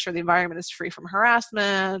want to make sure the environment is free from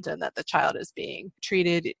harassment and that the child is being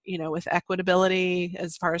treated, with equitability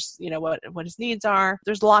as far as, what his needs are.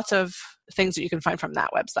 There's lots of things that you can find from that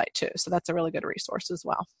website too. So that's a really good resource as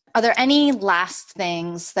well. Are there any last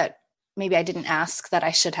things that maybe I didn't ask that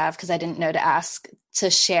I should have because I didn't know to ask, to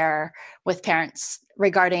share with parents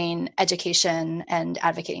regarding education and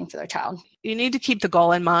advocating for their child? You need to keep the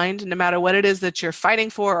goal in mind, no matter what it is that you're fighting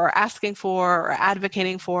for or asking for or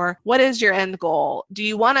advocating for. What is your end goal? Do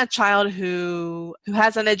you want a child who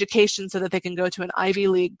has an education so that they can go to an Ivy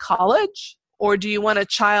League college? Or do you want a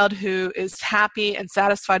child who is happy and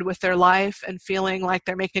satisfied with their life and feeling like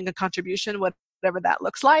they're making a contribution, whatever that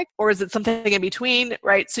looks like? Or is it something in between,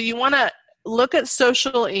 right? So you want to look at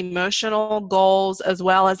social, emotional goals as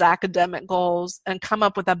well as academic goals and come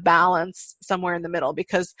up with a balance somewhere in the middle,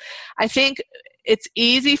 because I think it's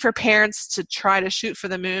easy for parents to try to shoot for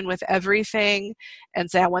the moon with everything and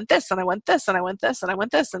say, I want this, and I want this, and I want this, and I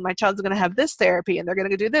want this, and my child's going to have this therapy, and they're going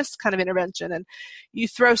to do this kind of intervention. And you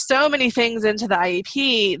throw so many things into the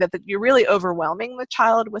IEP that you're really overwhelming the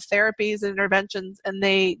child with therapies and interventions, and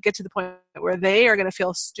they get to the point where they are going to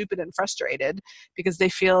feel stupid and frustrated because they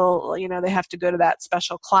feel, they have to go to that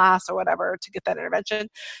special class or whatever to get that intervention.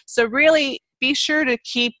 So really be sure to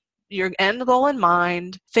keep your end goal in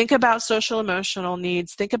mind. Think about social emotional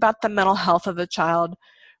needs. Think about the mental health of the child.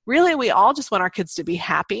 Really, we all just want our kids to be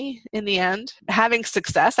happy in the end. Having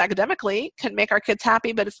success academically can make our kids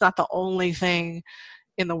happy, but it's not the only thing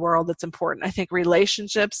in the world that's important. I think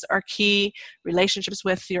relationships are key. Relationships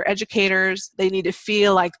with your educators. They need to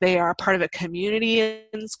feel like they are part of a community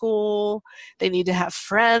in school. They need to have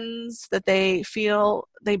friends that they feel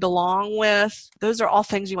they belong with. Those are all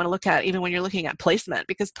things you want to look at even when you're looking at placement,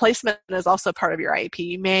 because placement is also part of your IEP.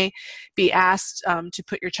 You may be asked to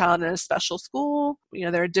put your child in a special school.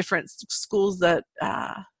 There are different schools that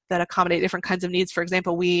accommodate different kinds of needs. For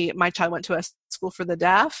example, my child went to a school for the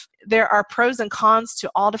deaf. There are pros and cons to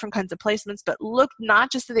all different kinds of placements, but look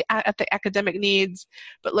not just at the academic needs,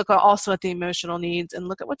 but look also at the emotional needs and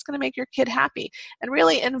look at what's going to make your kid happy. And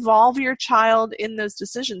really involve your child in those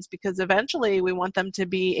decisions, because eventually we want them to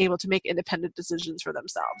be able to make independent decisions for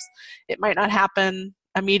themselves. It might not happen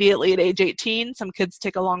immediately at age 18. Some kids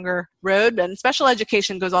take a longer road, and special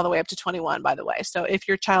education goes all the way up to 21, by the way. So if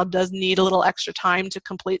your child does need a little extra time to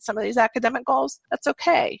complete some of these academic goals, that's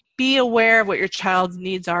okay. Be aware of what your child's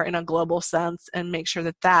needs are in a global sense and make sure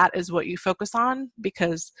that that is what you focus on,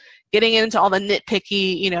 because getting into all the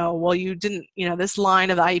nitpicky, well, you didn't, this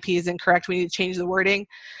line of the IEP is incorrect, we need to change the wording.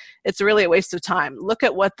 it's really a waste of time. Look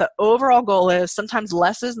at what the overall goal is. Sometimes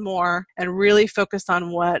less is more, and really focus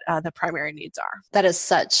on what the primary needs are. That is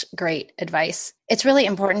such great advice. It's really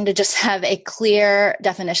important to just have a clear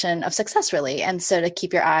definition of success, really. And so to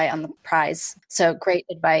keep your eye on the prize. So great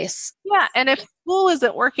advice. Yeah. And if school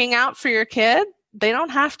isn't working out for your kid, they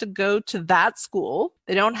don't have to go to that school.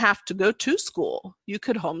 They don't have to go to school. You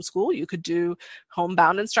could homeschool. You could do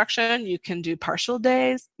homebound instruction. You can do partial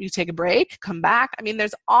days. You take a break, come back. I mean,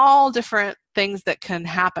 there's all different things that can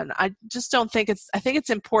happen. I just don't think I think it's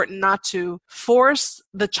important not to force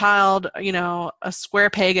the child, a square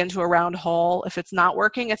peg into a round hole. If it's not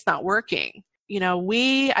working, it's not working.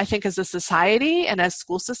 I think as a society and as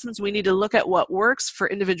school systems, we need to look at what works for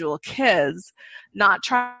individual kids, not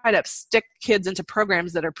try to stick kids into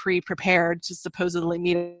programs that are pre-prepared to supposedly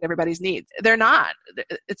meet everybody's needs. They're not.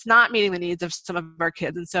 It's not meeting the needs of some of our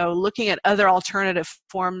kids. And so looking at other alternative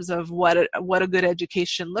forms of what a good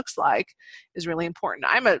education looks like is really important.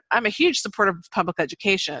 I'm a huge supporter of public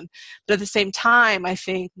education, but at the same time, I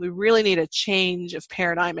think we really need a change of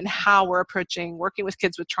paradigm in how we're approaching working with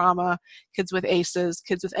kids with trauma, kids with ACEs,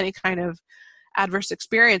 kids with any kind of adverse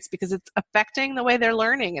experience, because it's affecting the way they're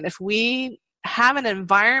learning. And if we have an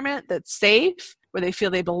environment that's safe, where they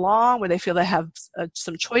feel they belong, where they feel they have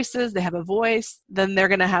some choices, they have a voice, then they're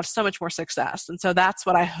going to have so much more success. And so that's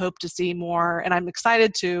what I hope to see more. And I'm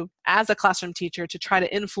excited to, as a classroom teacher, to try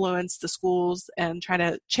to influence the schools and try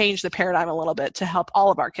to change the paradigm a little bit to help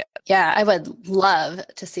all of our kids. Yeah, I would love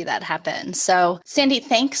to see that happen. So Sandi,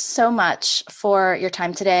 thanks so much for your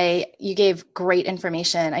time today. You gave great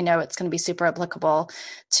information. I know it's going to be super applicable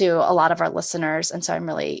to a lot of our listeners. And so I'm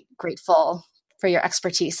really grateful for your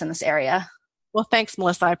expertise in this area. Well, thanks,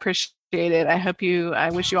 Melissa. I appreciate it. I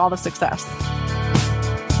wish you all the success.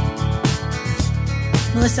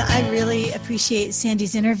 Melissa, I really appreciate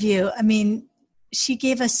Sandi's interview. I mean, she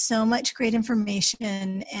gave us so much great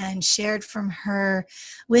information and shared from her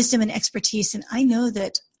wisdom and expertise. And I know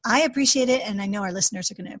that I appreciate it, and I know our listeners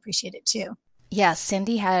are going to appreciate it too. Yes,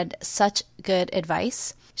 Sandi had such good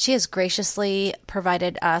advice. She has graciously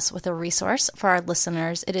provided us with a resource for our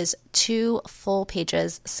listeners. It is 2 full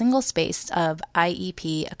pages, single-spaced, of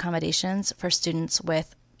IEP accommodations for students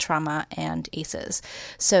with trauma and ACEs.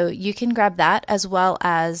 So you can grab that, as well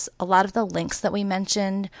as a lot of the links that we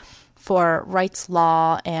mentioned for Rights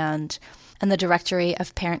Law and the Directory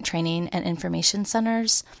of Parent Training and Information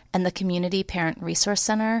Centers and the Community Parent Resource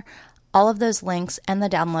Center. All of those links and the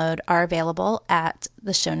download are available at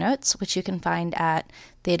the show notes, which you can find at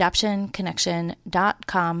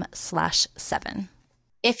theadoptionconnection.com/7.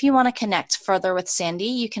 If you want to connect further with Sandi,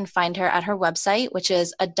 you can find her at her website, which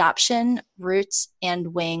is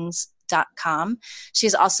adoptionrootsandwings.com.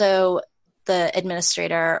 She's also the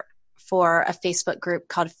administrator for a Facebook group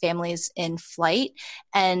called Families in Flight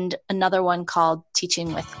and another one called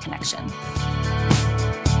Teaching with Connection.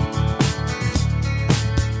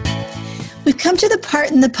 We've come to the part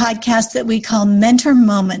in the podcast that we call Mentor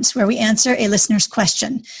Moments, where we answer a listener's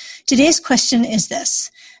question. Today's question is this: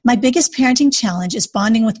 my biggest parenting challenge is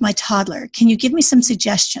bonding with my toddler. Can you give me some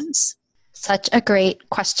suggestions? Such a great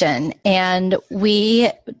question. And we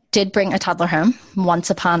did bring a toddler home once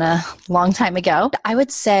upon a long time ago. I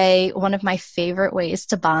would say one of my favorite ways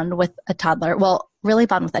to bond with a toddler, well, really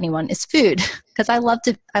bond with anyone, is food, because I love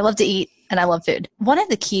to eat and I love food. One of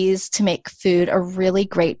the keys to make food a really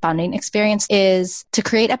great bonding experience is to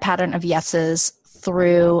create a pattern of yeses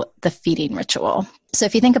through the feeding ritual. So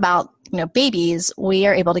if you think about, babies, we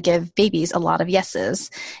are able to give babies a lot of yeses,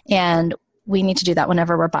 and we need to do that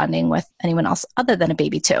whenever we're bonding with anyone else other than a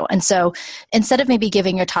baby too. And so instead of maybe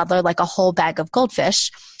giving your toddler like a whole bag of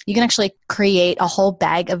goldfish, you can actually create a whole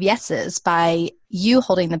bag of yeses by you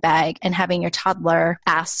holding the bag and having your toddler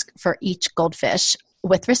ask for each goldfish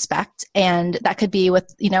with respect. And that could be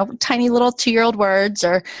with, tiny little 2-year-old words,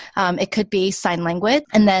 or it could be sign language.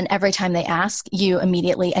 And then every time they ask, you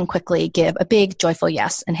immediately and quickly give a big joyful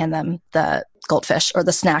yes and hand them the goldfish or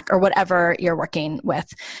the snack or whatever you're working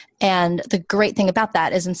with. And the great thing about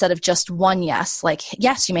that is, instead of just one yes, like,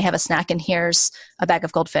 yes, you may have a snack and here's a bag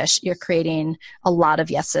of goldfish, you're creating a lot of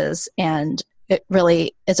yeses. And it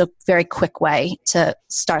really is a very quick way to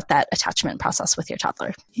start that attachment process with your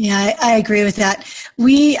toddler. Yeah, I agree with that.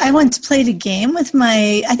 I once played a game with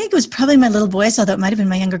I think it was probably my little boys, although it might have been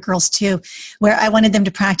my younger girls too, where I wanted them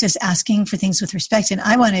to practice asking for things with respect. And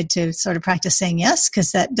I wanted to sort of practice saying yes,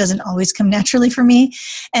 because that doesn't always come naturally for me.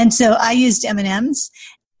 And so I used M&Ms.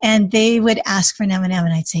 And they would ask for an M&M,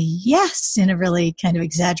 and I'd say yes in a really kind of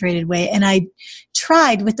exaggerated way. And I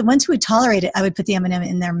tried with the ones who would tolerate it, I would put the M&M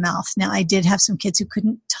in their mouth. Now, I did have some kids who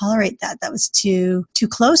couldn't tolerate that. That was too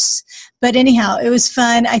close. But anyhow, it was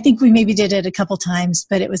fun. I think we maybe did it a couple times,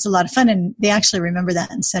 but it was a lot of fun, and they actually remember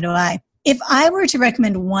that, and so do I. If I were to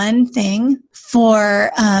recommend one thing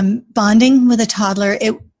for bonding with a toddler,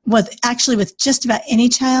 it was actually with just about any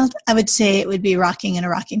child, I would say it would be rocking in a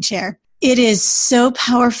rocking chair. It is so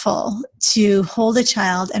powerful to hold a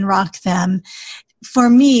child and rock them.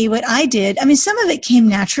 For me, what I did, I mean, some of it came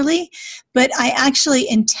naturally, but I actually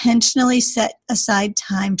intentionally set aside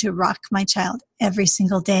time to rock my child every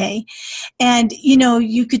single day. And, you know,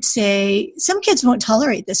 you could say some kids won't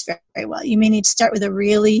tolerate this very well. You may need to start with a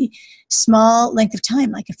really small length of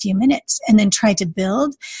time, like a few minutes, and then try to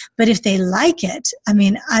build. But if they like it, I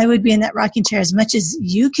mean, I would be in that rocking chair as much as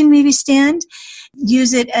you can maybe stand.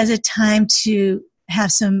 Use it as a time to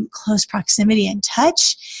have some close proximity and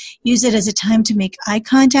touch. Use it as a time to make eye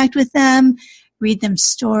contact with them, read them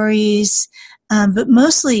stories. But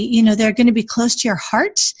mostly, you know, they're going to be close to your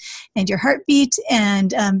heart and your heartbeat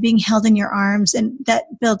and being held in your arms, and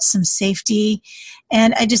that builds some safety.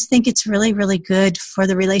 And I just think it's really, really good for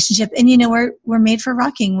the relationship. And, you know, we're made for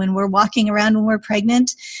rocking. When we're walking around when we're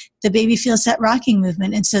pregnant, the baby feels that rocking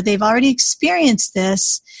movement. And so they've already experienced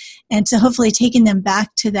this. And so hopefully taking them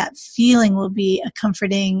back to that feeling will be a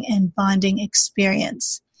comforting and bonding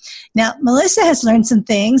experience. Now, Melissa has learned some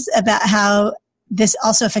things about how this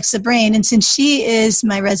also affects the brain. And since she is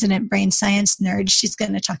my resident brain science nerd, she's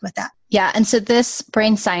going to talk about that. Yeah. And so this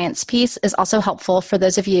brain science piece is also helpful for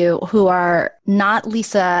those of you who are not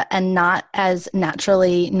Lisa and not as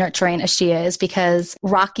naturally nurturing as she is, because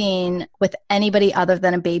rocking with anybody other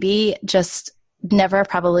than a baby just never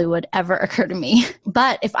probably would ever occur to me.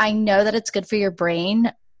 But if I know that it's good for your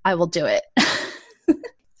brain, I will do it.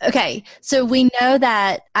 Okay. So we know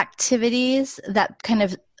that activities that kind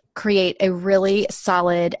of create a really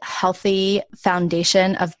solid, healthy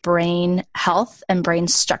foundation of brain health and brain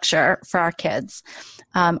structure for our kids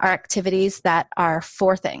are activities that are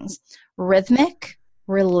four things: rhythmic,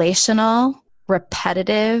 relational,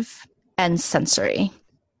 repetitive, and sensory.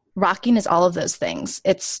 Rocking is all of those things.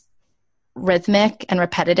 It's rhythmic and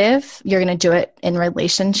repetitive. You're going to do it in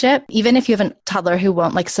relationship. Even if you have a toddler who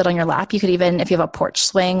won't like sit on your lap, you could even, if you have a porch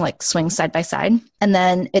swing, like swing side by side. And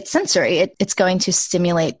then it's sensory. It's going to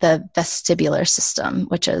stimulate the vestibular system,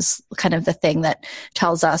 which is kind of the thing that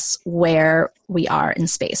tells us where we are in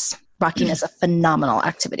space. Rocking is a phenomenal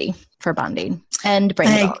activity for bonding and brain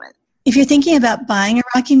development. If you're thinking about buying a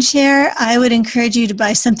rocking chair, I would encourage you to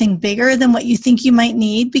buy something bigger than what you think you might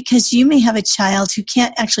need, because you may have a child who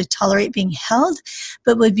can't actually tolerate being held,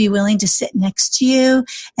 but would be willing to sit next to you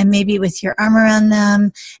and maybe with your arm around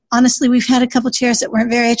them. Honestly, we've had a couple chairs that weren't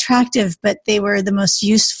very attractive, but they were the most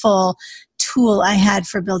useful tool I had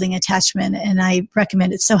for building attachment, and I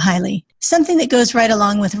recommend it so highly. Something that goes right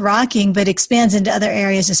along with rocking but expands into other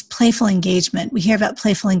areas is playful engagement. We hear about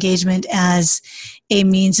playful engagement as a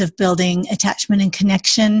means of building attachment and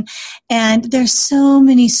connection, and there's so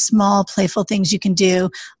many small playful things you can do.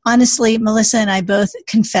 Honestly, Melissa and I both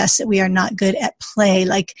confess that we are not good at play,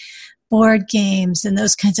 like board games and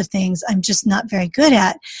those kinds of things. I'm just not very good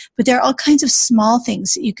at. But there are all kinds of small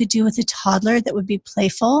things that you could do with a toddler that would be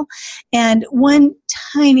playful. And one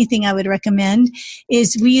tiny thing I would recommend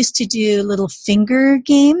is we used to do little finger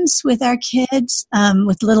games with our kids,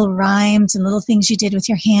 with little rhymes and little things you did with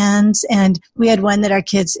your hands. And we had one that our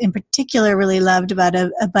kids in particular really loved about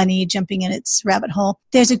a bunny jumping in its rabbit hole.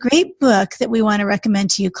 There's a great book that we want to recommend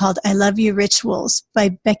to you called I Love You Rituals by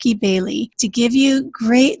Becky Bailey, to give you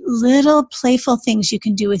great little playful things you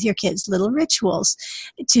can do with your kids, little rituals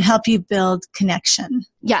to help you build connection.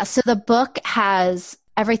 Yeah, so the book has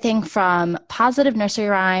everything from positive nursery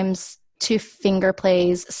rhymes to finger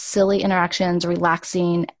plays, silly interactions,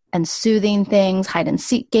 relaxing and soothing things, hide and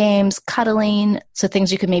seek games, cuddling, so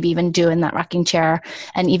things you could maybe even do in that rocking chair,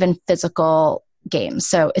 and even physical games.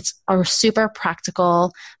 So it's a super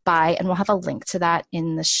practical buy, and we'll have a link to that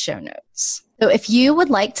in the show notes. So if you would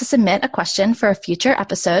like to submit a question for a future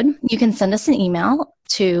episode, you can send us an email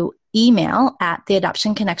to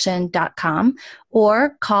email@theadoptionconnection.com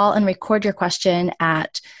or call and record your question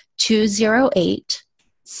at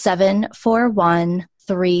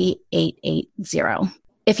 208-741-3880.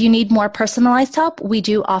 If you need more personalized help, we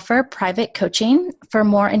do offer private coaching. For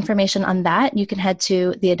more information on that, you can head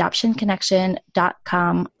to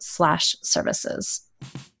theadoptionconnection.com/services.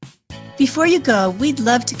 Before you go, we'd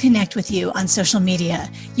love to connect with you on social media.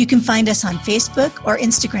 You can find us on Facebook or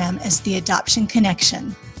Instagram as The Adoption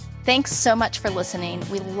Connection. Thanks so much for listening.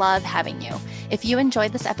 We love having you. If you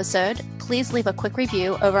enjoyed this episode, please leave a quick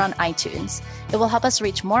review over on iTunes. It will help us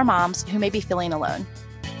reach more moms who may be feeling alone.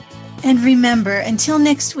 And remember, until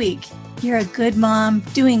next week, you're a good mom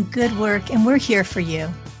doing good work, and we're here for you.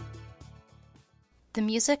 The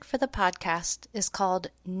music for the podcast is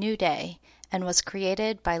called New Day and was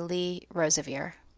created by Lee Rosevier.